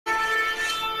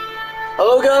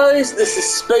Hello guys, this is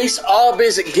Space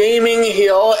Orbis Gaming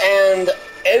here, and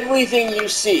everything you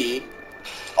see,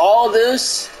 all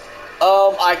this,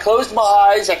 I closed my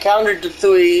eyes, I counted to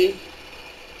 3,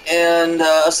 and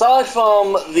aside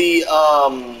from the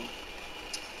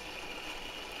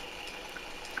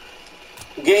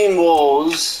game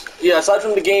rules,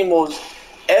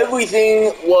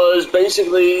 everything was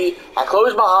basically, I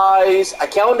closed my eyes, I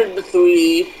counted to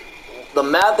 3, the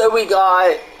map that we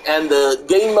got, and the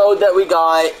game mode that we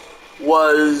got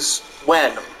was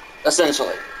random,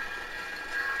 essentially.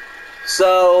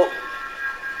 So,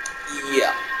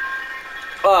 yeah.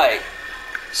 Alright,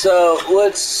 so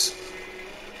let's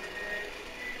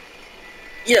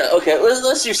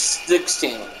do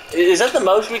 16. Is that the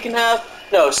most we can have?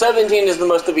 No, 17 is the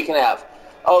most that we can have.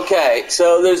 Okay,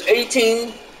 so there's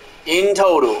 18 in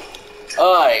total.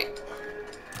 Alright.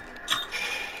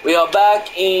 We are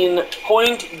back in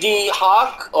Point D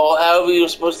Hoc, or however you're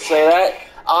supposed to say that.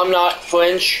 I'm not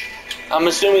French. I'm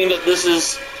assuming that this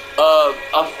is a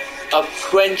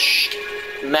French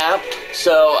map,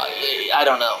 so I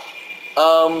don't know.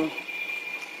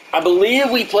 I believe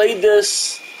we played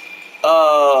this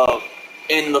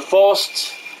in the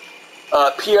first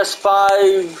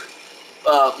PS5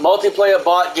 multiplayer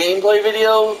bot gameplay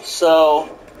video, so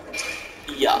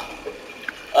yeah.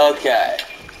 Okay.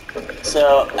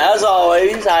 So, as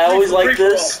always, I always like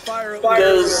this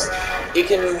because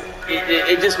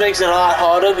it just makes it a lot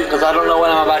harder because I don't know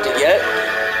what I'm about to get.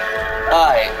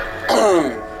 Alright.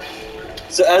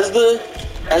 So, as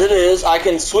it is, I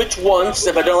can switch once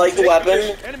if I don't like the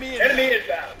weapon. Enemy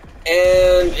inbound.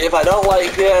 And if I don't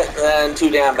like it, then too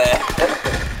damn bad.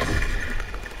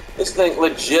 This thing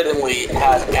legitimately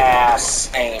has ass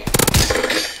aim.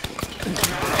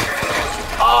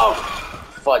 Oh,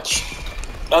 fudge.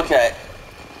 Okay.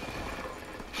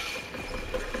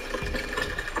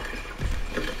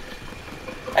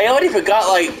 I already forgot,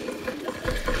 like,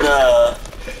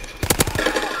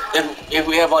 if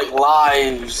we have, like,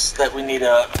 lives that we need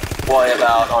to worry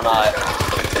about or not.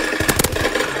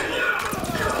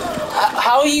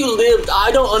 How you lived,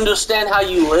 I don't understand how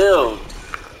you lived.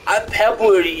 I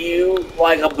peppered you,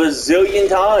 like, a bazillion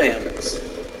times.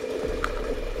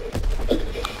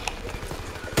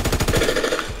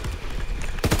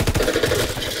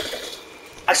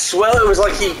 I swear it was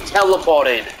like he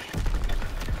teleported.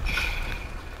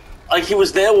 Like he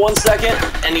was there 1 second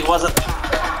and he wasn't.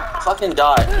 Fucking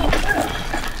died.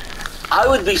 I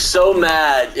would be so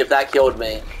mad if that killed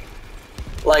me.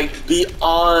 Like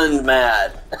beyond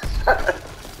mad.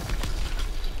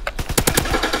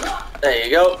 There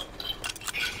you go.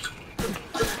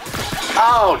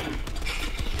 Ow!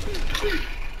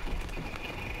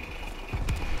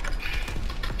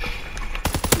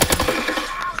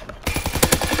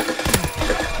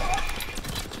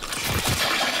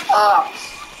 Ah,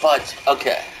 fudge.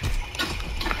 Okay.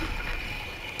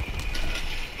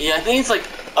 Yeah, I think it's like,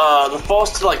 the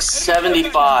first to like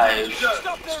 75.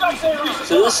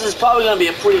 So this is probably gonna be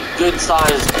a pretty good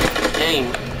sized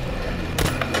game.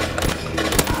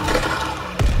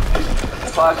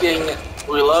 Fucking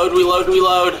reload.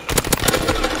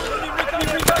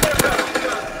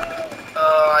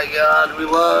 Oh my god,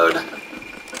 reload.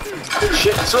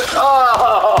 Shit, switch.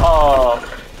 Oh!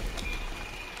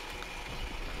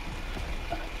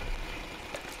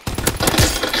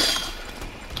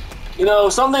 You know,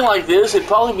 something like this, it'd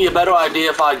probably be a better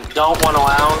idea if I don't run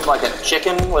around like a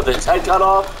chicken with its head cut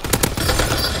off.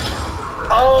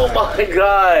 Oh my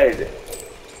god!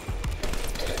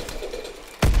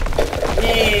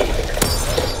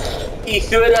 He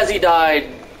threw it as he died.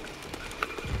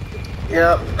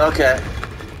 Yep, okay.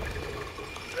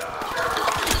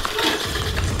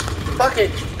 Fuck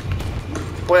it!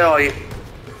 Where are you?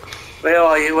 Where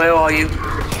are you? Where are you?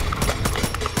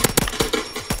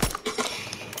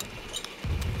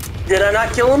 Did I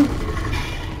not kill him?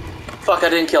 Fuck, I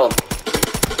didn't kill him.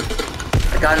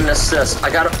 I got an assist. I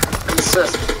got an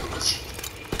assist.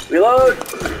 Reload!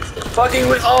 Fucking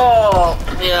oh!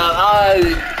 Yeah,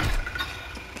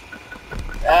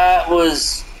 that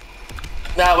was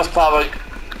probably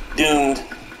doomed.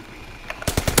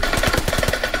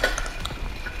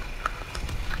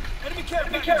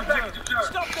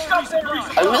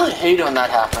 I really hate when that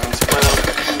happens, but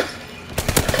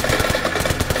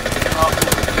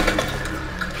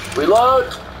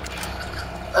reload!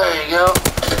 There you go.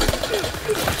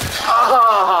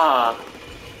 Ah!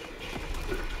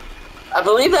 I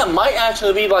believe that might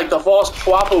actually be like the first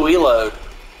proper reload.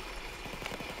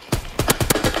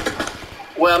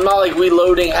 Where I'm not like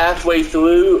reloading halfway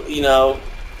through, you know.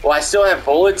 Well, I still have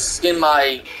bullets in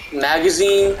my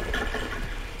magazine.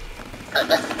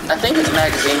 I think it's a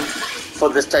magazine. for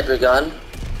this type of gun.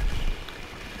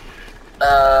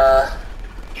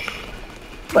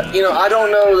 But you know, I don't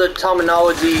know the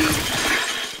terminology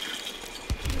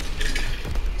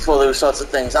for those sorts of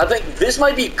things. I think this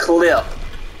might be clip.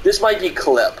 This might be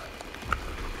clip.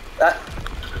 That,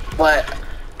 but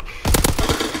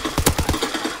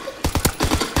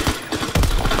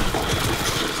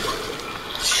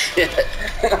shit.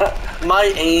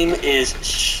 My aim is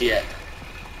shit.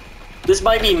 This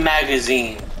might be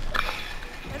magazine.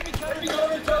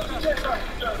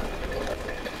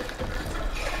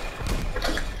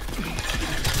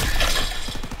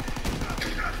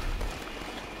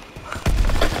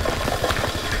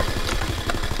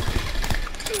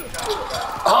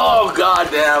 Oh, god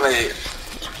damn it.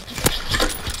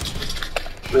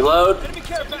 Reload.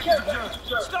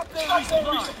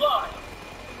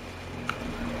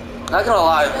 Not gonna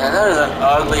lie, man, that is an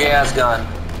ugly ass gun.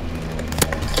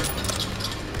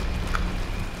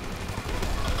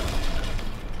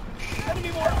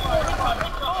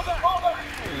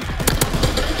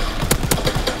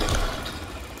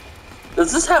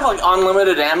 Does this have like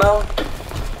unlimited ammo?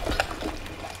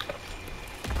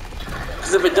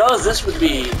 Because if it does, this would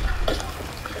be...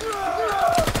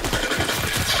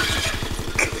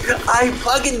 I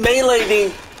fucking meleeed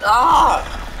him. Ah!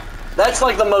 That's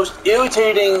like the most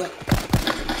irritating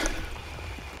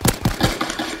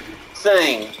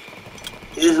thing.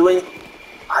 Is when...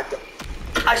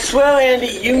 I swear, Andy,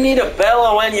 you need a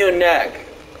bellow in your neck.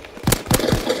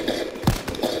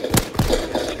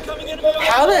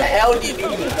 How the hell did you...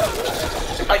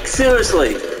 Like,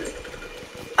 seriously.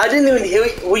 I didn't even hear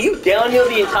you. Were you down here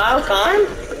the entire time?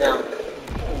 No.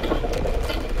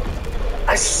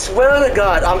 I swear to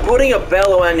God, I'm putting a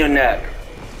bellow on your neck.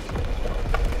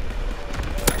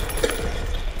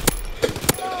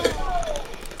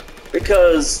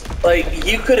 Because, like,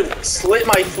 you could have slit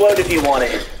my throat if you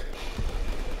wanted.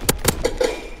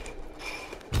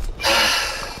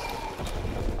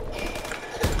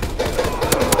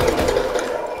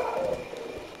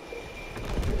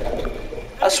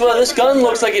 I swear, this gun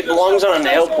looks like it belongs on an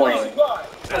airplane.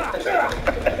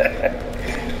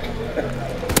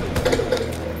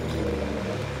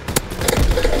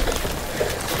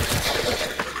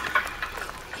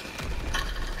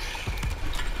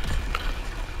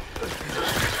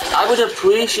 I would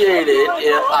appreciate it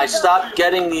if I stopped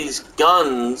getting these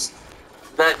guns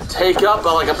that take up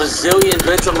like a bazillion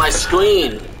bits of my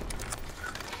screen.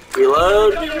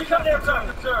 Reload.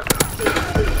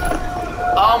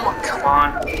 Come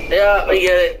on. Yeah, we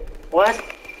get it. What?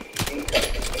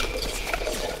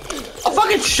 A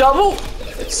fucking shovel?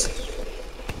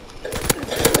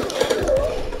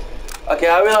 Okay,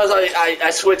 I realize I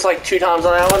switched like 2 times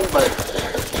on that one, but...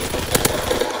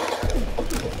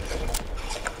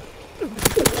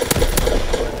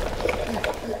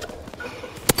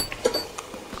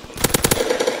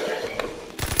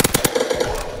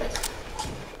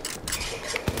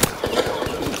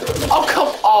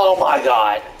 Oh my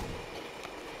god.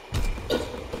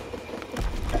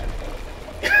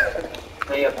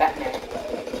 So you're Batman.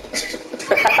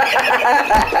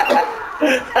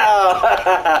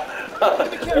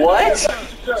 What?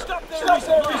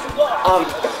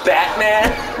 Batman?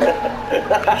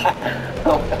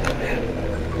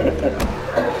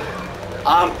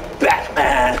 I'm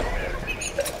Batman.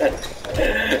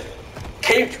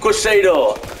 Caped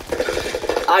Crusader.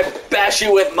 I bash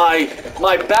you with my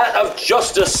bat of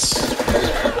justice.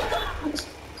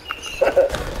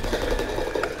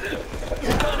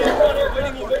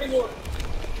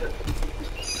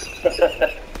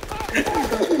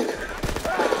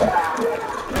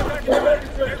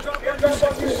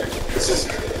 This is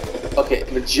okay.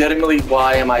 Legitimately,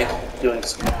 why am I doing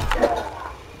this?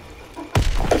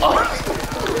 Oh.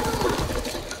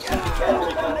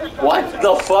 What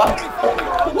the fuck?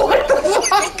 What the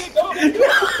fuck?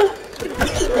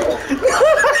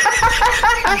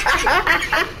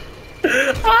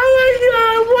 Oh my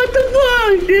god, what the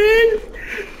fuck, dude?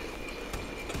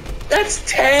 That's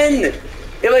 10.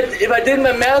 If I did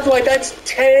my math right, that's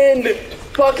 10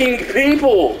 fucking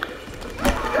people.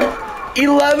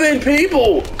 11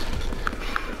 people.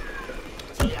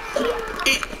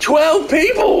 12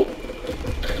 people.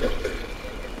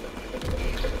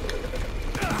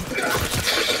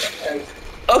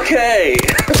 Okay.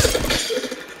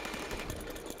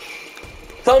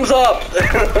 Thumbs up.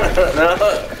 No.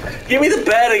 Give me the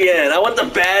bat again. I want the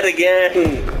bat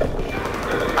again.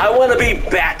 I want to be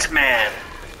Batman.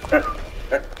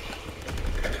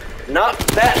 Not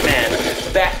Batman.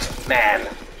 Batman.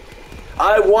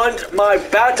 I want my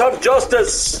bat of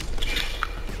justice.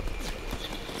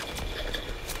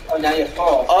 Oh, now you're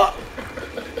full.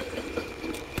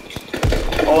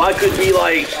 Or I could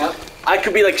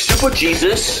be like, Super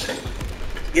Jesus.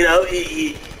 You know,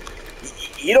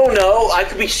 you don't know. I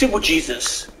could be Super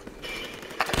Jesus.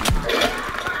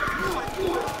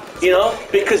 You know,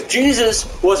 because Jesus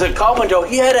was a carpenter.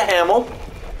 He had a hammer.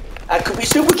 I could be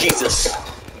Super Jesus.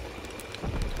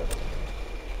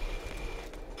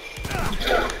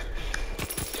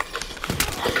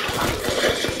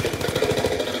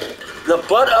 The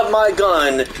butt of my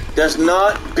gun does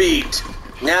not beat.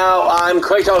 Now I'm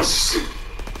Kratos.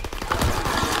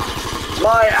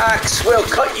 My axe will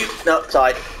cut you. No,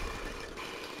 sorry.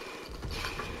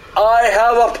 I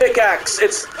have a pickaxe.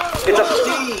 It's a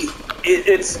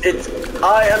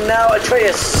I am now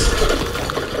Atreus.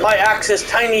 My axe is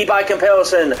tiny by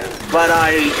comparison, but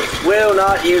I will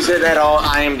not use it at all.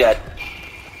 I am dead.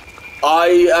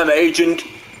 I am Agent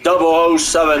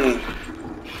 007.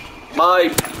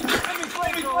 My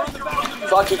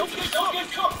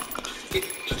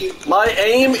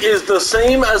aim is the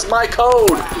same as my code.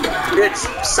 It's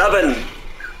 7%.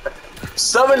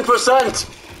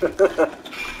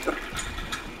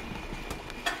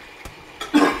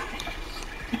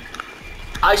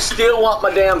 I still want my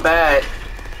damn bat.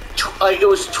 Like, it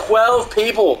was 12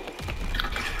 people.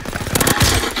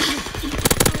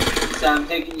 So I'm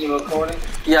taking you recording?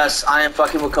 Yes, I am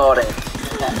fucking recording.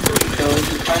 Okay. So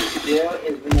what you're trying to do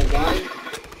is when you're done,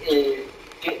 is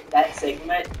get that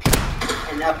segment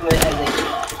and upload it as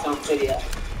its own video.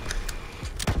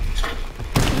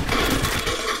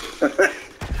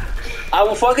 I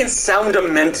will fucking sound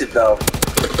demented though.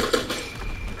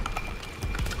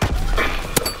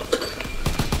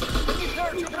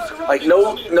 Like,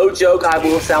 no joke, I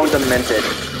will sound demented.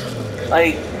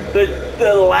 Like,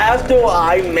 the laughter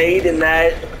I made in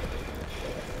that,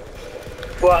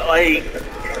 but like,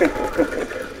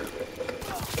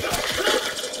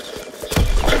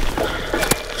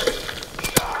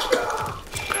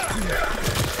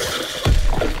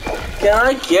 can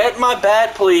I get my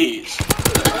bat, please?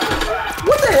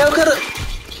 What the hell could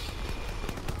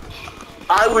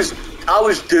I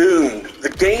was doomed.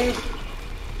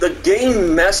 The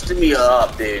game messed me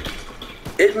up, dude.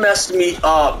 It messed me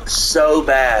up so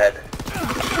bad.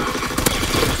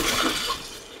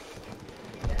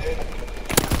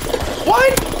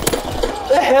 What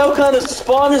the hell kind of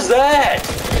spawn is that?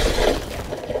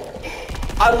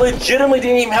 I legitimately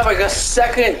didn't even have like a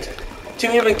second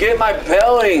to even get my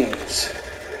bearings.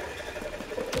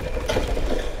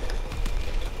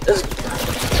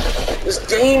 This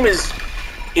game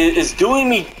is doing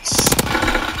me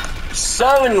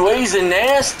 7 ways of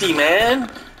nasty, man.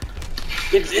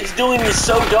 It's doing me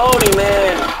so dirty,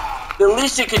 man. The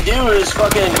least it could do is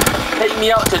fucking take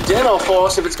me out to dinner for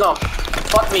us if it's gonna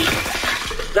fuck me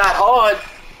that hard.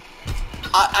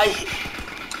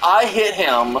 I hit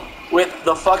him with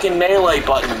the fucking melee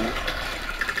button.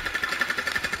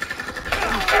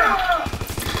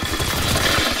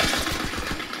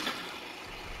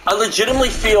 I legitimately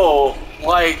feel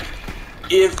like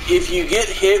if you get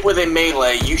hit with a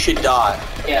melee, you should die.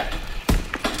 Yeah.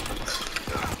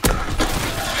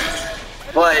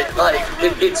 But like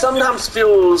it sometimes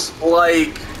feels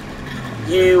like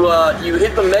you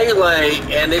hit the melee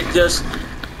and it just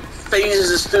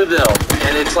phases through them,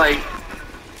 and it's like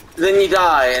then you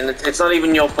die and it's not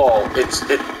even your fault.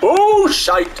 Oh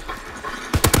shite.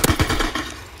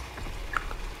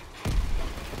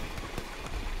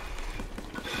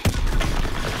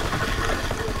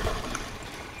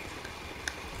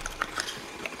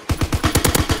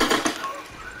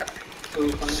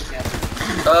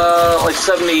 Like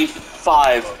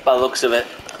 75 by the looks of it.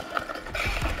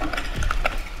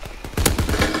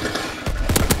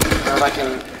 If I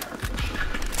can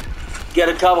get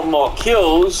a couple more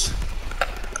kills,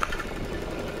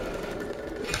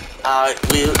 I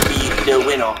will be the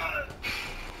winner.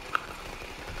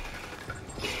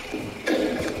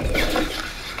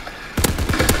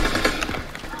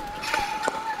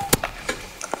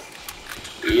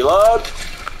 Reload.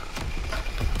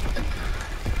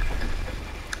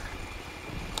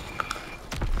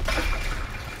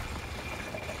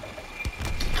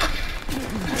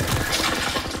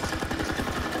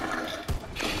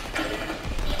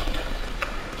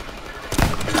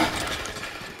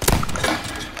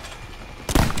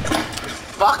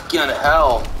 Fucking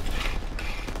hell.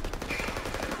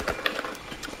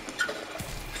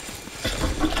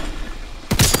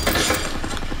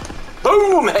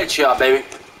 Boom! Headshot, baby.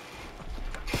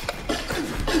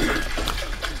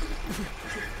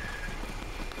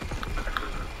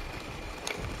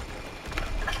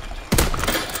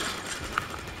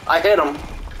 I hit him.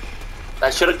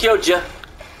 That should have killed you.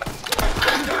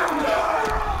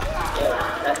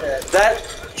 That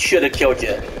should have killed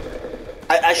you.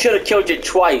 I should have killed you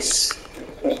twice.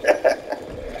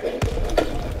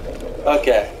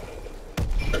 Okay.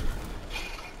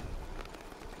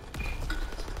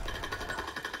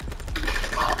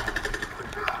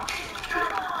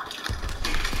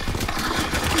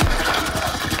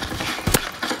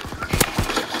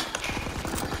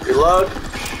 Reload.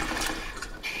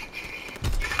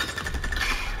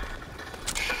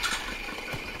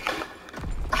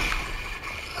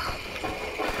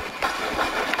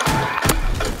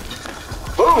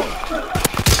 Boom.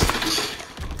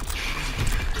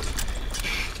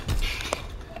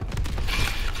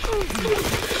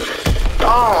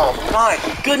 Oh my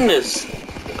goodness.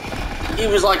 He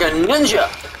was like a ninja.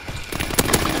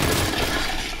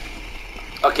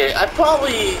 Okay, I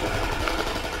probably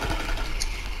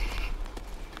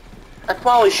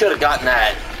should have gotten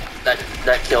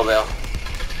that kill though.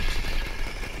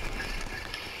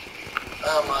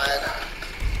 Oh man.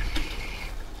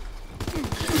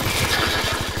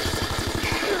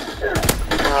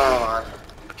 Oh man.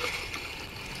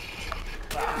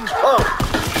 Oh.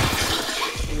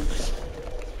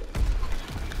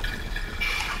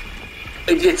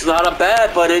 It's not a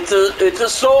bat, but it's a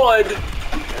sword.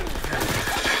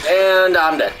 And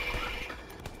I'm dead.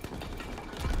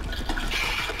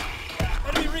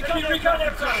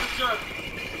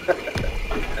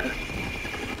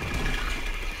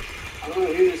 I don't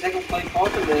know who the second place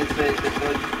part of this, but they're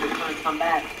trying to come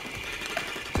back.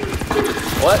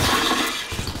 What?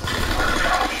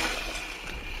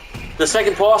 The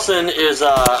second person is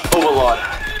Overlord.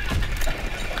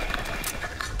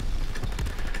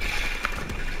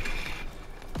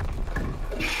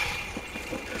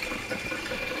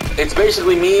 It's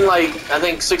basically me and like I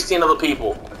think 16 other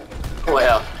people.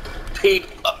 Well,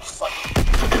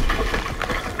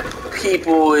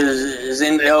 people is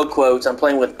in air quotes. I'm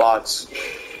playing with bots.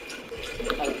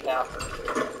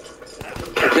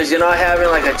 Because you're not having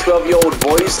like a 12-year-old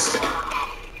voice.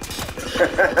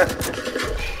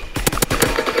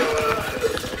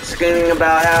 Screaming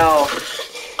about how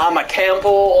I'm a camper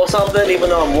or something, even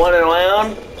though I'm running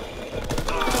around.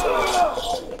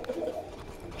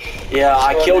 Yeah,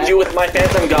 I killed you with my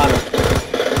phantom gun.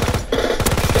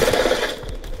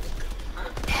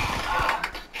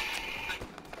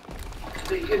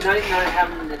 So you're not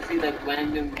having to see like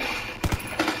random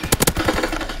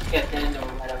get in or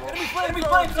whatever.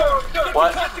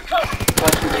 What?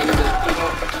 What's the name of those people?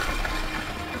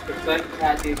 It's like you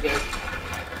had to get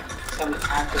some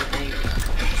active name.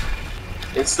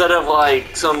 Instead of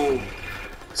like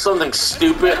something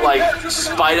stupid like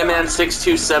Spider-Man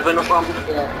 627 or something.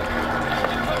 Yeah.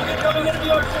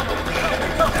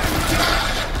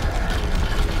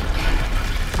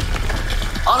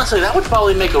 Honestly, that would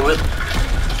probably make a real...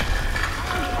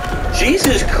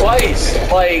 Jesus Christ!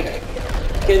 Like,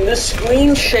 can this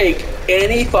screen shake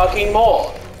any fucking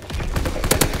more?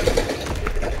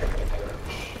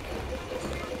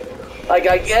 Like,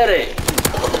 I get it.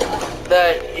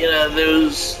 That, you know,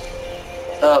 there's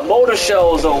motor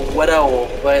shells or whatever,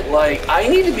 but like, I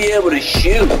need to be able to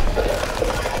shoot.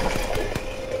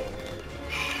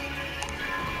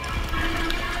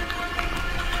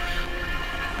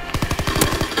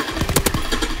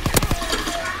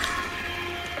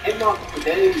 Hit marker for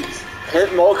days.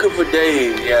 Hit marker for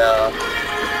days, yeah.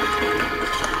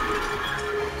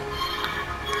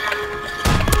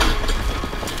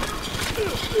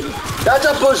 That's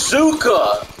a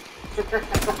bazooka!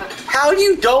 How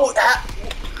you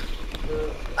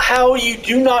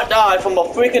do not die from a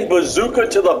freaking bazooka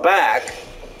to the back?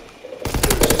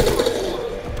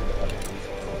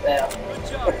 Yeah.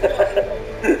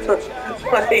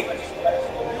 Like,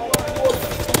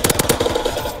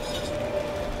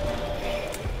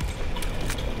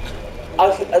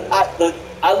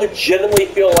 I legitimately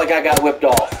feel like I got whipped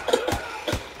off.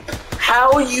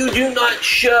 How you do not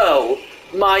show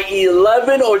my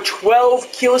 11 or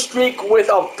 12 kill streak with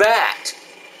a bat?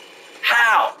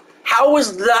 How? How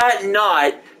is that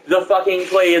not the fucking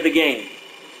play of the game?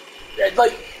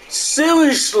 Like,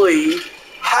 seriously,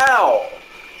 how?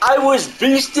 I was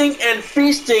beasting and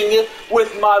feasting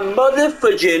with my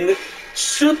motherfucking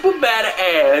super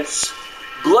badass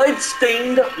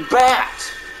blood-stained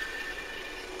bat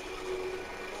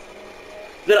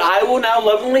that I will now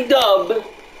lovingly dub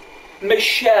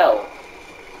Michelle.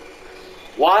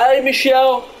 Why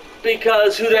Michelle?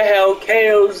 Because who the hell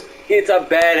cares? It's a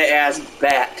badass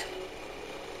bat.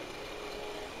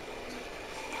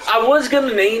 I was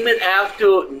gonna name it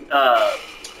after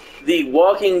the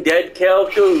Walking Dead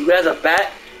character who has a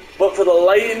bat, but for the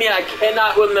life of me, I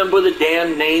cannot remember the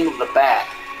damn name of the bat.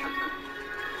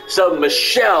 So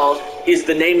Michelle is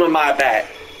the name of my bat.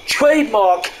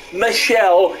 trademark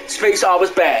Michelle Space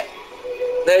Office Bat.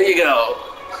 There you go.